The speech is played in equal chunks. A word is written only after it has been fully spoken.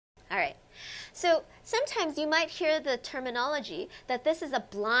So sometimes you might hear the terminology that this is a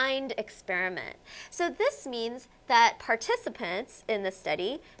blind experiment. So this means that participants in the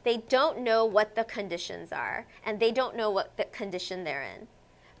study, they don't know what the conditions are, and they don't know what the condition they're in.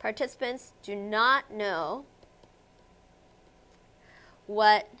 Participants do not know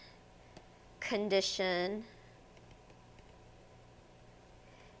what condition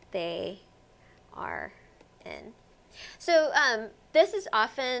they are in. So this is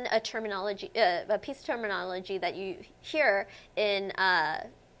often a terminology, a piece of terminology that you hear in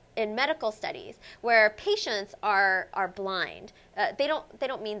medical studies, where patients are blind. They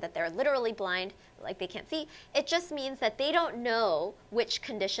don't mean that they're literally blind, like they can't see. It just means that they don't know which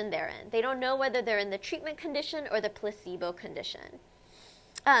condition they're in. They don't know whether they're in the treatment condition or the placebo condition.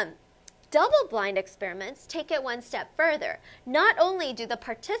 Double-blind experiments take it one step further. Not only do the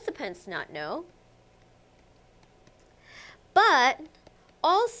participants not know, but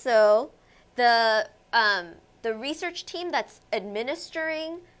also the research team that's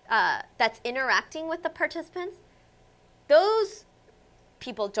administering, that's interacting with the participants, those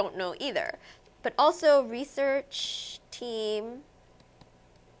people don't know either. But also research team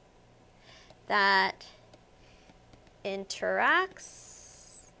that interacts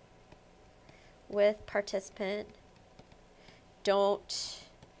with participant don't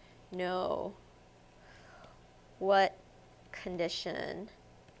know what condition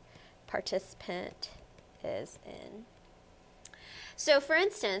participant is in. So for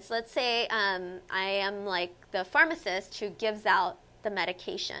instance, let's say I am like the pharmacist who gives out the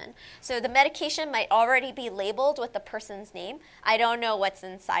medication. So the medication might already be labeled with the person's name. I don't know what's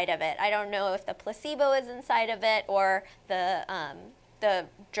inside of it. I don't know if the placebo is inside of it or the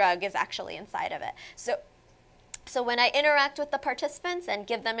drug is actually inside of it. So when I interact with the participants and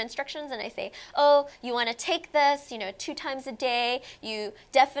give them instructions and I say, oh, you want to take this, 2 times a day. You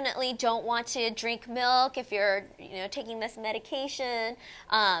definitely don't want to drink milk if you're, taking this medication.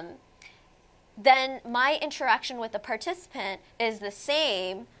 Then my interaction with the participant is the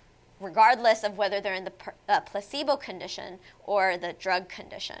same regardless of whether they're in the placebo condition or the drug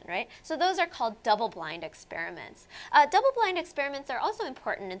condition, right? So those are called double-blind experiments. Double-blind experiments are also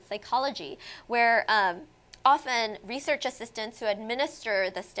important in psychology, where often research assistants who administer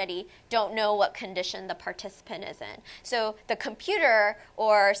the study don't know what condition the participant is in. So the computer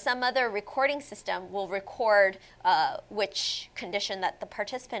or some other recording system will record which condition that the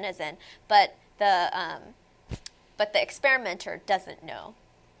participant is in, but the experimenter doesn't know.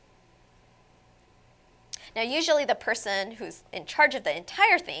 Now, usually the person who's in charge of the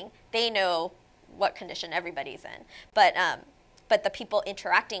entire thing, they know what condition everybody's in. But the people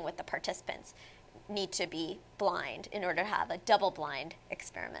interacting with the participants need to be blind in order to have a double-blind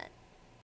experiment.